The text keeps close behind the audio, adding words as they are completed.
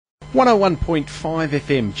101.5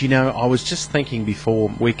 FM. Do you know, I was just thinking before,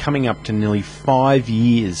 we're coming up to nearly 5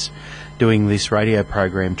 years doing this radio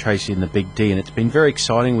program, Tracy and the Big D, and it's been very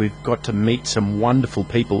exciting. We've got to meet some wonderful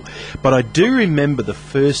people. But I do remember the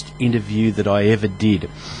first interview that I ever did.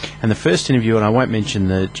 And the first interview, and I won't mention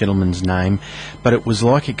the gentleman's name, but it was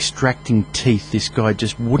like extracting teeth. This guy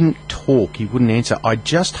just wouldn't talk. He wouldn't answer. I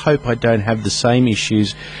just hope I don't have the same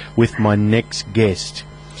issues with my next guest.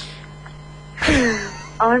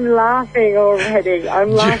 I'm laughing already.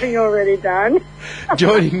 Laughing already, Dan.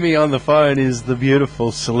 Joining me on the phone is the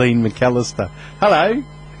beautiful Seleen McAlister. Hello.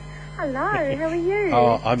 Hello, how are you?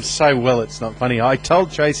 Oh, I'm so well, it's not funny. I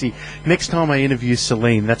told Tracy, next time I interview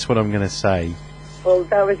Seleen, that's what I'm going to say. Well,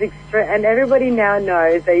 that was extreme. And everybody now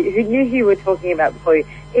knows, who knew who you were talking about before you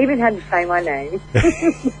even had to say my name.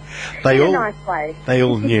 They In all, a nice way. They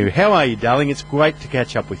all knew. How are you, darling? It's great to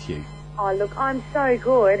catch up with you. Oh, look, I'm so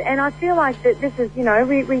good. And I feel like that this is,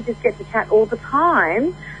 we just get to chat all the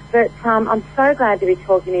time. But I'm so glad to be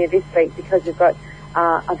talking to you this week because we've got,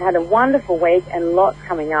 I've had a wonderful week and lots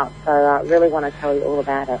coming up. So I really want to tell you all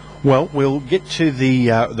about it. Well, we'll get to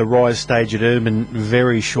the Rise stage at Urban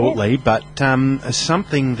very shortly, yes. But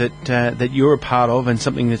something that you're a part of and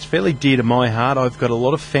something that's fairly dear to my heart. I've got a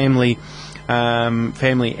lot of family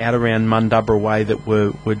out around Mundubbera way that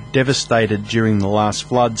were devastated during the last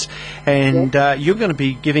floods, and you're going to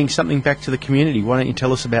be giving something back to the community. Why don't you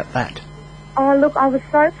tell us about that? Oh, look, I was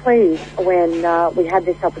so pleased when we had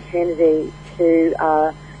this opportunity to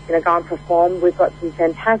go and perform. We've got some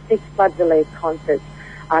fantastic flood relief concerts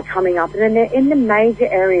coming up, and they're in the major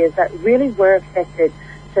areas that really were affected.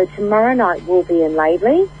 So tomorrow night we'll be in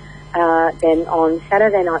Laidley, then on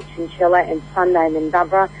Saturday night Chinchilla, and Sunday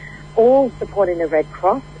Mundubbera, all supporting the Red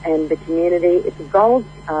Cross and the community. It's a gold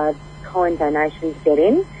coin donation to get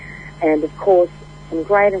in, and of course some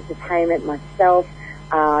great entertainment, myself,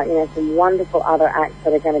 some wonderful other acts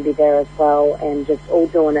that are going to be there as well, and just all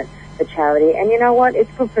doing it for charity. And you know what? It's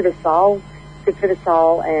good for the soul. Good for the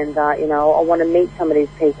soul, and I want to meet some of these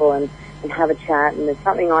people and have a chat, and there's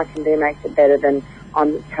something I can do makes it better, then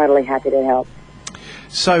I'm totally happy to help.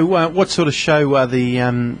 So, what sort of show are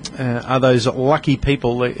those lucky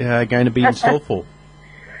people going to be in store for?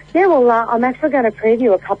 Yeah, well, I'm actually going to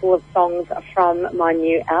preview a couple of songs from my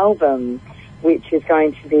new album, which is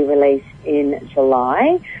going to be released in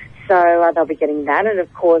July. So they'll be getting that, and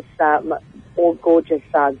of course, all gorgeous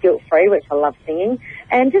Guilt Free, which I love singing,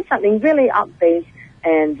 and just something really upbeat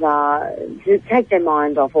and to take their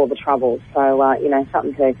mind off all the troubles. So,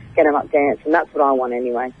 something to get them up dancing. That's what I want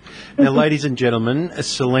anyway. Now, ladies and gentlemen,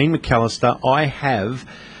 Seleen McAlister, I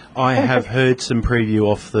have heard some preview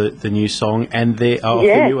off the new song and the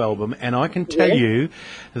new album, and I can tell you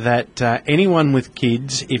that anyone with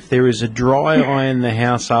kids, if there is a dry eye in the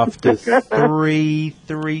house after three,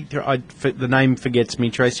 the name forgets me,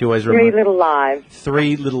 Tracy always reminds me. 3 little lives.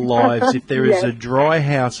 3 little lives. If there is a dry eye in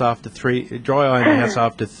the house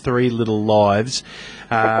after 3 little lives,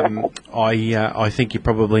 I think you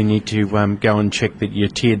probably need to go and check that your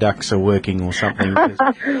tear ducts are working or something.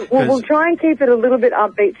 Well, we'll try and keep it a little bit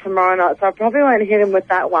upbeat tomorrow night, so I probably won't hit him with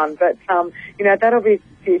that one, but that'll be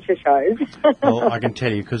future shows. Well, I can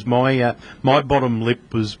tell you, because my bottom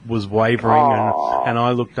lip was wavering, and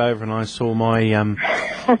I looked over and I saw my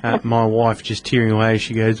my wife just tearing away.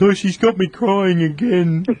 She goes, "Oh, she's got me crying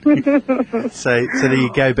again." so there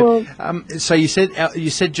you go. But so you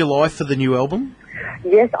said July for the new album?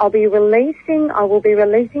 Yes, I will be releasing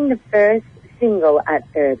the first single at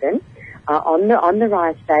Urban. On the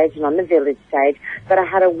Rise stage and on the Village stage, but I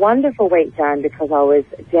had a wonderful week down because I was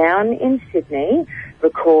down in Sydney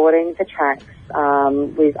recording the tracks.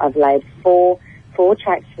 I've laid four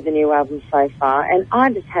tracks for the new album so far, and I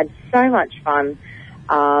just had so much fun.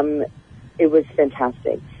 It was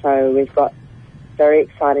fantastic. So we've got very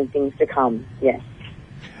exciting things to come. Yes.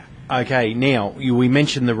 Okay, now we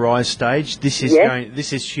mentioned the Rise stage. This is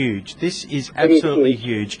huge. This is absolutely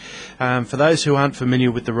huge. For those who aren't familiar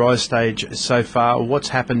with the Rise stage so far, what's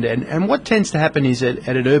happened and what tends to happen is at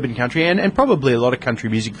an urban country and probably a lot of country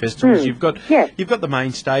music festivals, you've got the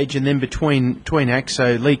main stage, and then between acts,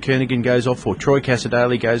 so Lee Kernaghan goes off, or Troy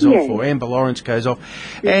Cassar-Daley goes off, or Amber Lawrence goes off,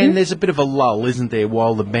 and there's a bit of a lull, isn't there,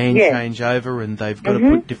 while the band change over and they've got to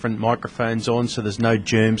put different microphones on so there's no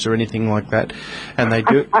germs or anything like that, and they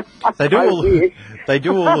do. They do I all wish. they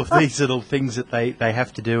do all of these little things that they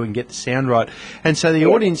have to do and get the sound right. And so the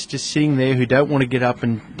audience just sitting there who don't want to get up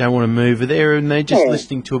and don't want to move are there, and they're just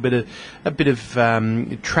listening to a bit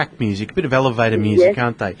of track music, a bit of elevator music,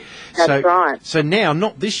 aren't they? That's right. So now,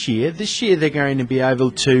 not this year. This year they're going to be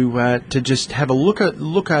able to just have a look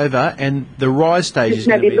over, and the rise stage is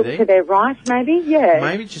going to be there. Maybe look to their right, maybe,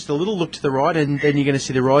 Maybe just a little look to the right, and then you're going to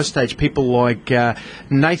see the rise stage. People like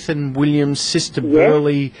Nathan Williams, Sister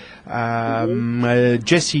Burley,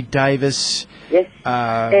 Jessie Davis. Yes,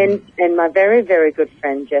 and my very, very good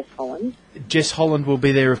friend Jess Holland. Jess Holland will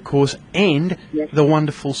be there, of course, and the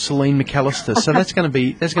wonderful Seleen McAlister. So that's going to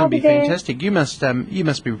be fantastic. You must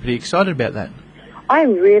be pretty excited about that.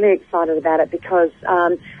 I'm really excited about it because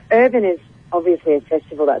Urban is obviously a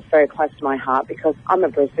festival that's very close to my heart because I'm a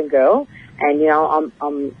Brisbane girl, and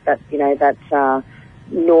I'm that's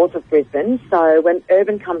north of Brisbane. So when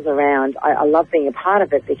Urban comes around, I love being a part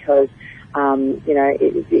of it because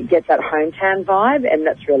it gets that hometown vibe, and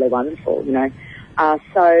that's really wonderful.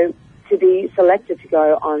 So to be selected to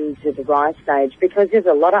go on to the Rise stage, because there's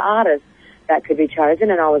a lot of artists that could be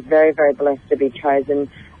chosen, and I was very, very blessed to be chosen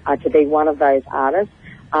to be one of those artists.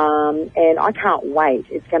 And I can't wait.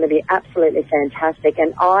 It's going to be absolutely fantastic.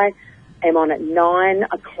 And I am on at 9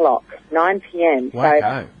 p.m. Wow.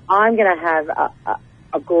 So I'm going to have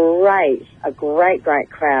a great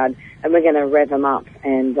crowd, and we're going to rev them up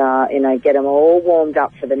and, get them all warmed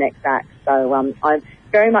up for the next act. So I'm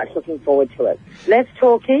very much looking forward to it. Less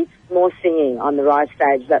talky, more singing on the Rise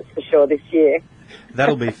stage, that's for sure, this year.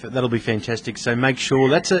 That'll be fantastic. So make sure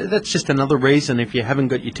that's just another reason. If you haven't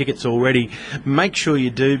got your tickets already, make sure you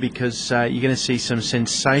do, because you're going to see some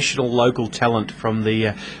sensational local talent from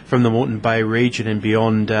the Moreton Bay region and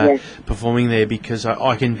beyond performing there. Because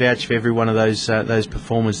I can vouch for every one of those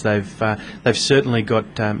performers. They've certainly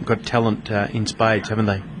got talent in spades, haven't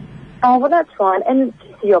they? Oh well, that's right. And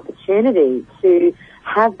the opportunity to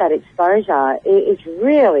have that exposure is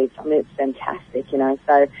really, it's fantastic,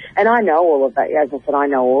 So, and I know all of that. As I said, I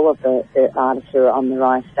know all of the artists who are on the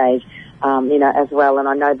Rise stage, as well. And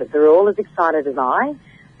I know that they're all as excited as I,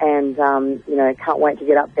 and can't wait to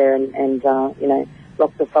get up there and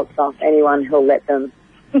lock the socks off anyone who'll let them.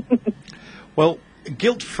 Well,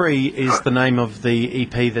 Guilt Free is the name of the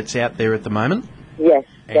EP that's out there at the moment. Yes,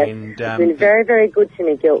 and it's been very, very good to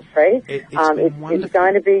me, Guilt Free. It's been wonderful. It's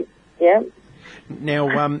going to be,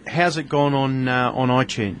 Now, how's it gone on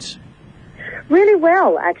iTunes? Really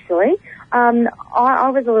well, actually. I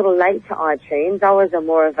was a little late to iTunes. I was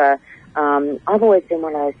I've always been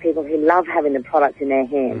one of those people who love having the product in their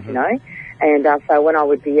hands, And so when I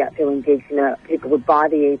would be out doing gigs, people would buy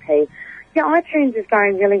the EP. Yeah, iTunes is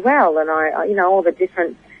going really well, and all the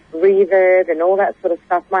different reverb and all that sort of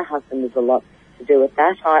stuff. My husband has a lot to do with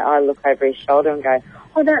that. I look over his shoulder and go,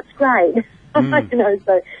 "Oh, that's great."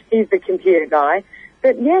 So he's the computer guy.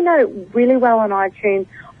 But really well on iTunes.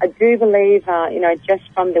 I do believe, just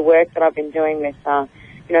from the work that I've been doing with,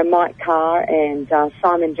 Mike Carr and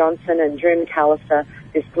Simon Johnson and Drew McAlister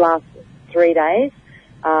this last 3 days,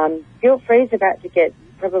 Guilt Free is about to get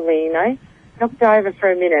probably, knocked over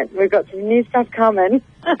for a minute. We've got some new stuff coming.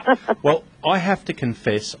 Well, I have to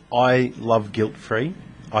confess, I love Guilt Free.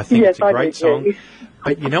 I think it's a great song.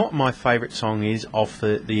 But you know what my favourite song is off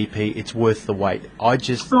the EP? It's Worth the Wait. I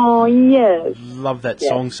just love that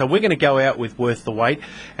song. So we're going to go out with Worth the Wait.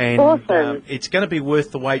 And awesome. It's going to be worth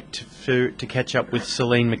the wait to catch up with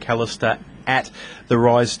Seleen McAlister at the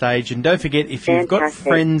Rise stage. And don't forget, if you've got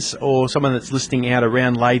friends or someone that's listening out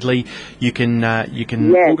around Laidley, you can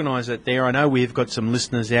organise it there. I know we've got some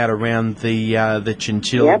listeners out around the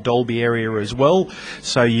Chinchilla, Dalby area as well,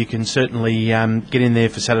 so you can certainly get in there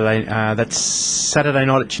for Saturday. That's Saturday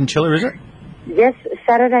night at Chinchilla, is it? Yes,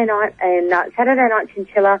 Saturday night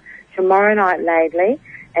Chinchilla, tomorrow night Laidley,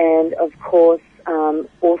 and of course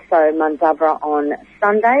also Mundubbera on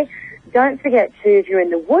Sunday. Don't forget too, if you're in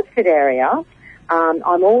the Woodford area,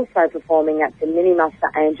 I'm also performing at the Mini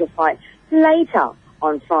Muster Angel Fight later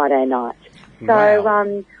on Friday night.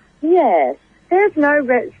 So, yes, there's no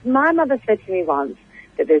rest. My mother said to me once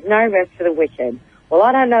that there's no rest for the wicked. Well,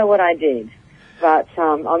 I don't know what I did, but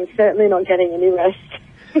I'm certainly not getting any rest.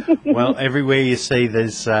 Well, everywhere you see,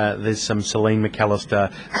 there's some Seleen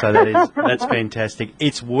McAlister, so that's fantastic.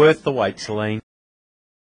 It's worth the wait, Seleen.